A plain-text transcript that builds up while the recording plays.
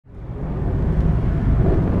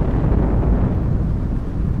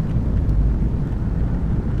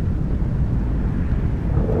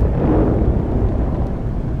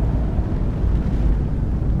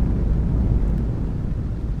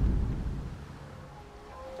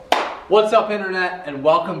What's up, internet, and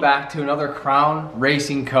welcome back to another Crown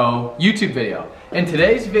Racing Co. YouTube video. In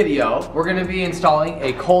today's video, we're gonna be installing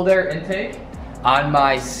a cold air intake on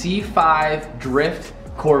my C5 Drift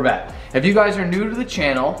Corvette. If you guys are new to the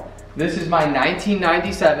channel, this is my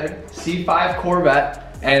 1997 C5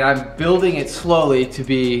 Corvette, and I'm building it slowly to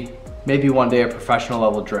be maybe one day a professional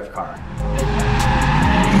level drift car.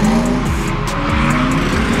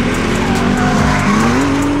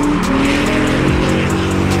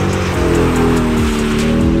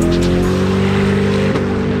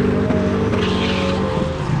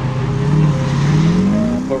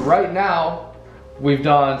 Right now, we've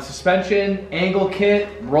done suspension, angle kit,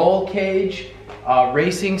 roll cage,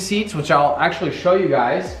 racing seats, which I'll actually show you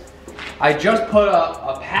guys. I just put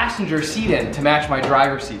a passenger seat in to match my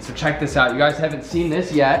driver's seat, so check this out. You guys haven't seen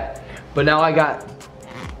this yet, but now I got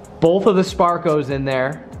both of the Sparcos in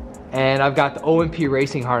there, and I've got the O&P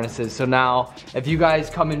racing harnesses. So now, if you guys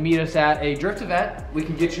come and meet us at a drift event, we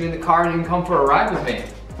can get you in the car and you can come for a ride with me.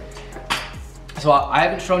 So I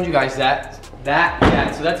haven't shown you guys that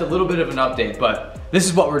yet, so that's a little bit of an update, but this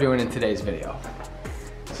is what we're doing in today's video.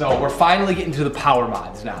 So we're finally getting to the power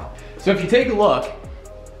mods now. So if you take a look,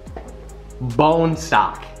 bone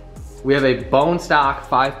stock. We have a bone stock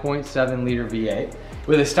 5.7 liter V8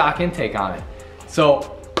 with a stock intake on it.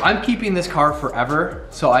 So I'm keeping this car forever,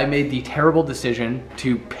 so I made the terrible decision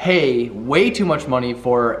to pay way too much money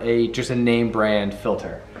for just a name brand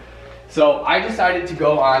filter. So I decided to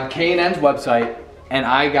go on K&N's website, and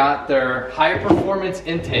I got their high performance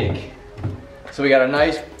intake. So we got a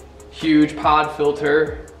nice huge pod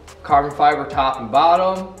filter, carbon fiber top and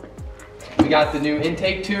bottom. We got the new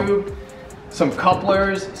intake tube, some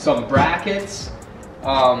couplers, some brackets,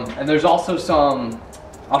 and there's also some,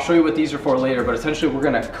 I'll show you what these are for later, but essentially we're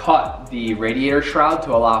gonna cut the radiator shroud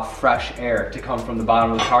to allow fresh air to come from the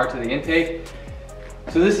bottom of the car to the intake.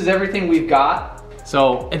 So this is everything we've got.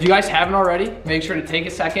 So if you guys haven't already, make sure to take a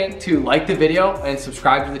second to like the video and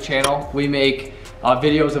subscribe to the channel. We make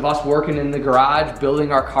videos of us working in the garage,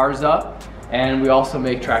 building our cars up, and we also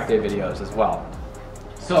make track day videos as well.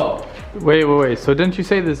 So. Wait. So didn't you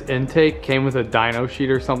say this intake came with a dyno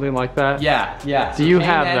sheet or something like that? Yeah. Do you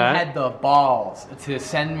have that? Had the balls to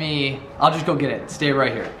send me, I'll just go get it. Stay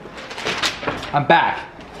right here. I'm back.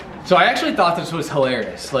 So I actually thought this was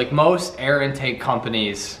hilarious. Like most air intake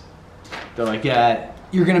companies, they're like, yeah,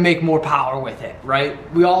 you're gonna make more power with it, right?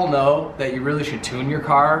 We all know that you really should tune your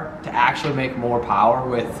car to actually make more power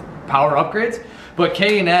with power upgrades, but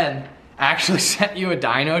K&N actually sent you a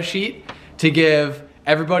dyno sheet to give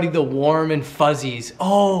everybody the warm and fuzzies.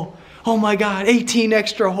 Oh my God, 18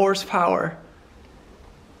 extra horsepower.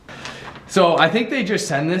 So I think they just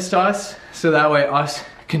send this to us so that way us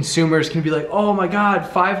consumers can be like, oh my God,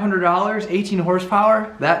 $500, 18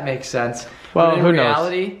 horsepower? That makes sense. Well, but in who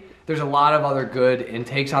reality, knows? There's a lot of other good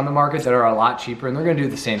intakes on the market that are a lot cheaper, and they're gonna do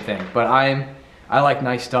the same thing. But I like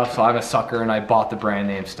nice stuff, so I'm a sucker and I bought the brand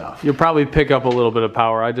name stuff. You'll probably pick up a little bit of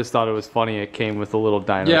power. I just thought it was funny it came with a little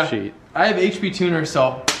dyno sheet. I have HP tuner,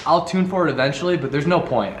 so I'll tune for it eventually, but there's no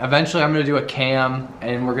point. Eventually I'm gonna do a cam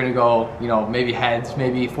and we're gonna go, maybe heads,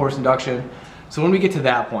 maybe force induction. So when we get to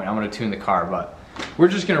that point, I'm gonna tune the car, but we're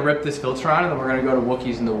just gonna rip this filter on and then we're gonna go to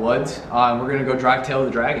Wookiees in the woods. And we're gonna go drive Tail of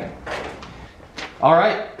the Dragon. All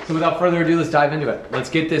right, so without further ado, let's dive into it. Let's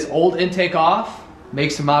get this old intake off,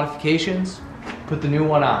 make some modifications, put the new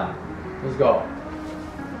one on. Let's go.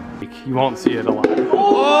 You won't see it a lot.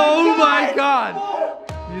 Oh my God!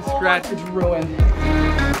 You scratched. It's ruined.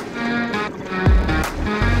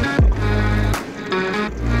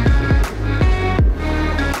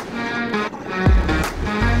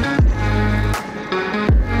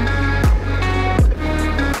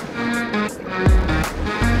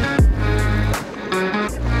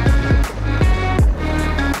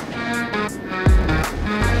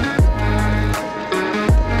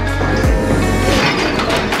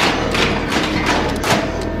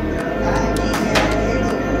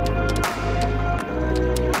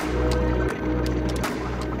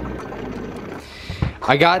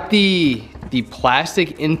 I got the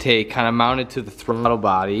plastic intake kind of mounted to the throttle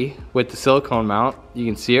body with the silicone mount. You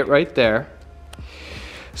can see it right there.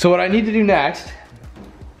 So what I need to do next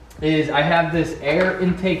is I have this air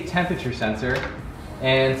intake temperature sensor,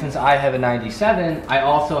 and since I have a 97, I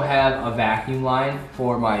also have a vacuum line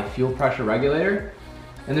for my fuel pressure regulator,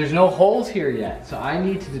 and there's no holes here yet. So I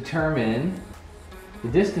need to determine the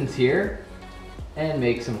distance here and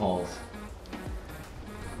make some holes.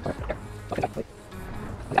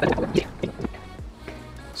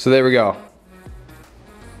 So there we go.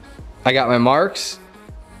 I got my marks.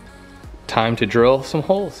 Time to drill some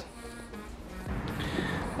holes.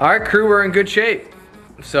 All right, crew, we're in good shape.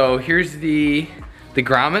 So here's the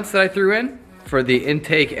grommets that I threw in for the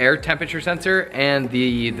intake air temperature sensor and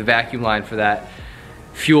the vacuum line for that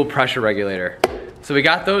fuel pressure regulator. So we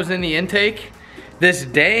got those in the intake. This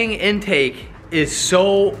dang intake is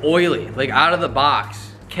so oily, like out of the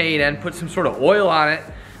box. K&N put some sort of oil on it.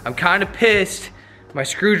 I'm kind of pissed. My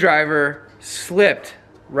screwdriver slipped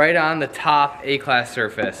right on the top A-class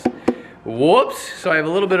surface. Whoops, so I have a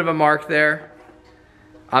little bit of a mark there.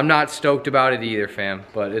 I'm not stoked about it either, fam,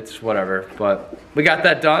 but it's whatever. But we got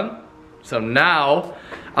that done. So now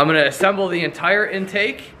I'm gonna assemble the entire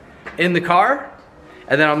intake in the car,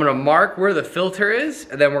 and then I'm gonna mark where the filter is,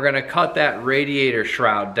 and then we're gonna cut that radiator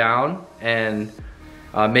shroud down and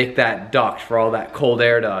make that duct for all that cold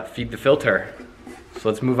air to feed the filter. So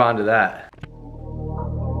let's move on to that.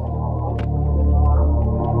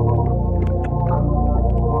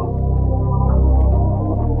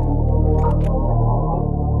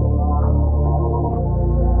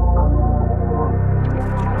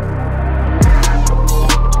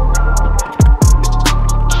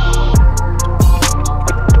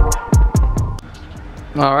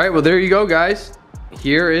 All right, well there you go, guys.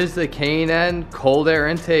 Here is the K&N cold air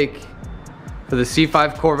intake for the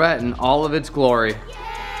C5 Corvette in all of its glory.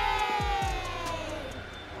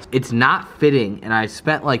 It's not fitting, and I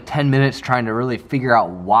spent like 10 minutes trying to really figure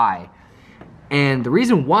out why. And the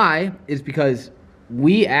reason why is because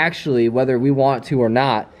we actually, whether we want to or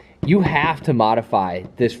not, you have to modify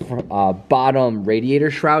this bottom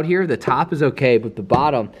radiator shroud here. The top is okay, but the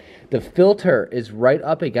bottom, the filter is right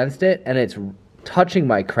up against it, and it's touching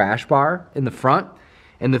my crash bar in the front,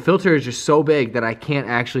 and the filter is just so big that I can't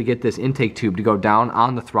actually get this intake tube to go down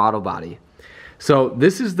on the throttle body. So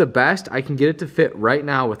this is the best I can get it to fit right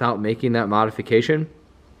now without making that modification.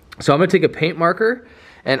 So I'm gonna take a paint marker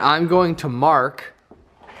and I'm going to mark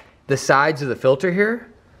the sides of the filter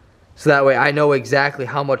here, so that way I know exactly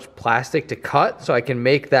how much plastic to cut, so I can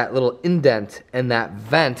make that little indent and that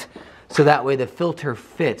vent, so that way the filter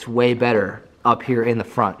fits way better up here in the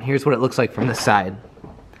front. Here's what it looks like from the side.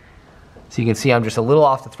 So you can see I'm just a little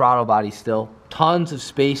off the throttle body still. Tons of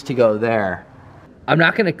space to go there. I'm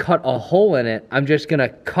not gonna cut a hole in it. I'm just gonna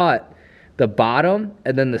cut the bottom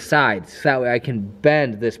and then the sides, so that way I can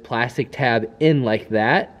bend this plastic tab in like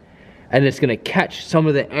that, and it's gonna catch some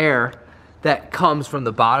of the air that comes from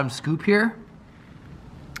the bottom scoop here.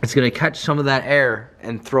 It's gonna catch some of that air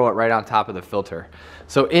and throw it right on top of the filter.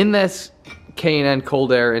 So in this K&N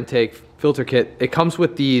cold air intake filter kit, it comes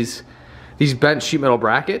with these bent sheet metal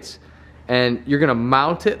brackets, and you're gonna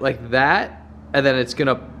mount it like that, and then it's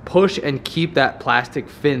gonna push and keep that plastic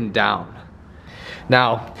fin down.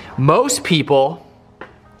 Now, most people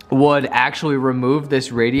would actually remove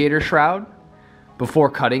this radiator shroud before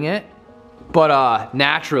cutting it, but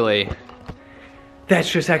naturally, that's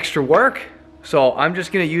just extra work. So I'm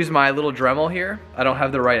just gonna use my little Dremel here. I don't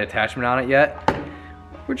have the right attachment on it yet.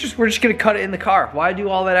 We're just gonna cut it in the car. Why do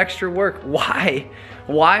all that extra work?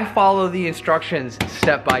 Why follow the instructions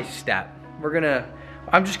step by step?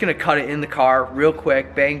 I'm just gonna cut it in the car real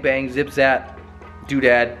quick, bang bang, zip zap,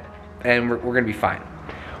 doodad, and we're gonna be fine.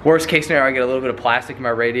 Worst case scenario, I get a little bit of plastic in my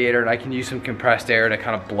radiator and I can use some compressed air to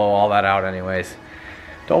kind of blow all that out anyways.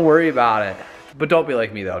 Don't worry about it. But don't be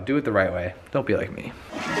like me though, do it the right way. Don't be like me.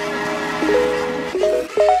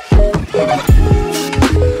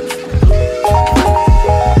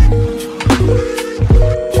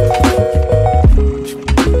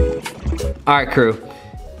 All right, crew.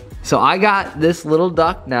 So I got this little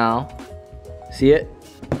duct now. See it?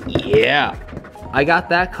 Yeah. I got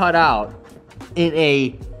that cut out in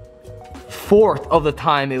a fourth of the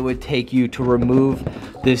time it would take you to remove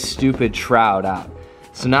this stupid shroud out.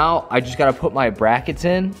 So now I just gotta put my brackets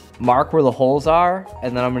in, mark where the holes are,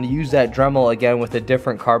 and then I'm gonna use that Dremel again with a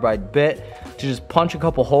different carbide bit to just punch a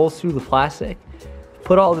couple holes through the plastic,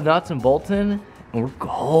 put all the nuts and bolts in, and we're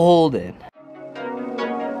golden.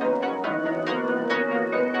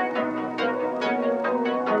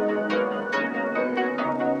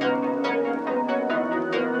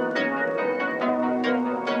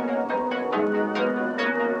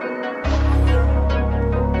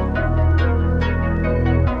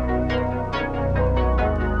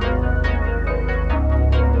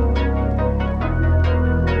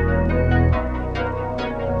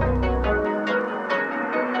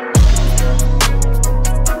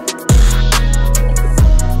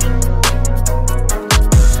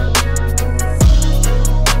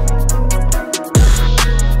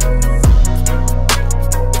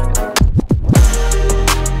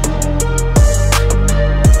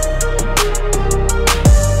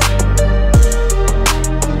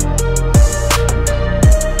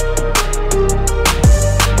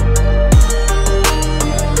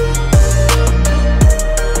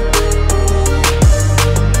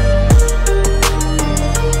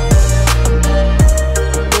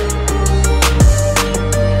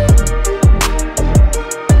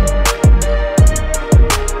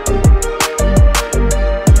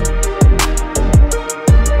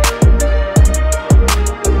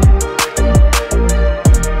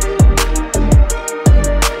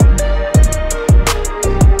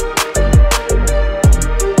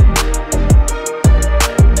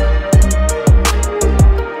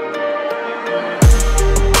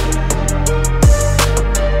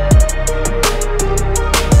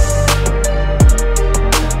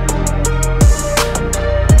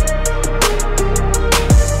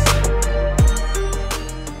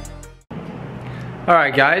 All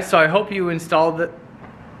right, guys, so I hope you installed the,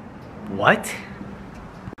 what?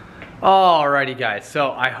 Alrighty guys,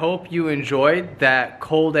 so I hope you enjoyed that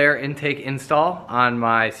cold air intake install on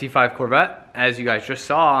my C5 Corvette. As you guys just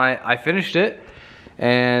saw, I finished it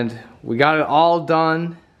and we got it all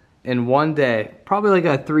done in one day. Probably like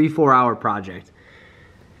a 3-4 hour project.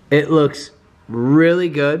 It looks really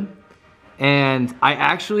good, and I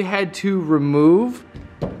actually had to remove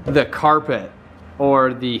the carpet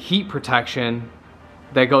or the heat protection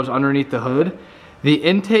that goes underneath the hood. The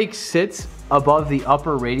intake sits above the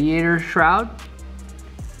upper radiator shroud.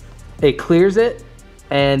 It clears it,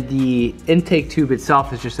 and the intake tube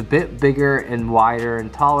itself is just a bit bigger and wider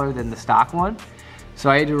and taller than the stock one. So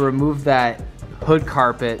I had to remove that hood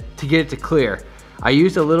carpet to get it to clear. I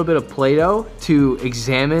used a little bit of Play-Doh to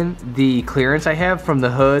examine the clearance I have from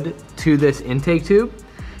the hood to this intake tube,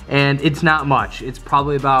 and it's not much. It's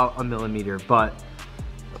probably about 1 millimeter, but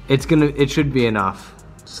it should be enough.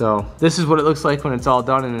 So this is what it looks like when it's all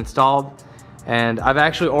done and installed. And I've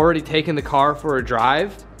actually already taken the car for a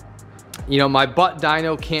drive. You know, my butt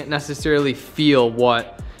dyno can't necessarily feel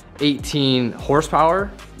what 18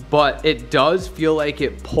 horsepower, but it does feel like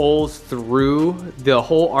it pulls through the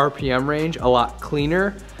whole RPM range a lot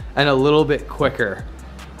cleaner and a little bit quicker.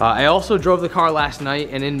 I also drove the car last night,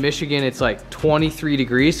 and in Michigan it's like 23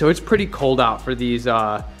 degrees, so it's pretty cold out for these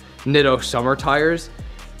Nitto summer tires.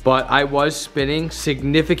 But I was spinning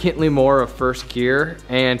significantly more of first gear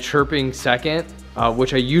and chirping second,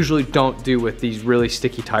 which I usually don't do with these really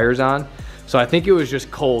sticky tires on. So I think it was just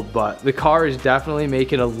cold, but the car is definitely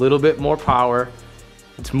making a little bit more power.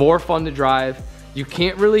 It's more fun to drive. You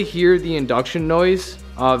can't really hear the induction noise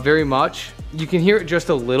very much. You can hear it just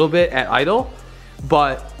a little bit at idle,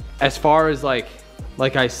 but as far as like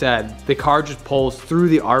I said, the car just pulls through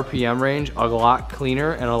the RPM range a lot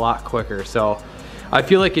cleaner and a lot quicker. So I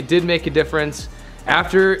feel like it did make a difference.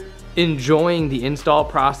 After enjoying the install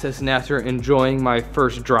process and after enjoying my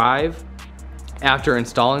first drive, after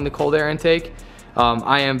installing the cold air intake,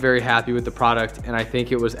 I am very happy with the product, and I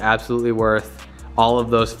think it was absolutely worth all of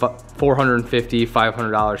those $450,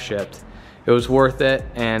 $500 shipped. It was worth it,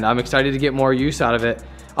 and I'm excited to get more use out of it.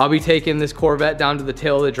 I'll be taking this Corvette down to the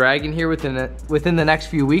tail of the dragon here within the next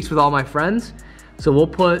few weeks with all my friends. So we'll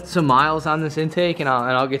put some miles on this intake, and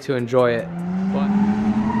I'll get to enjoy it. But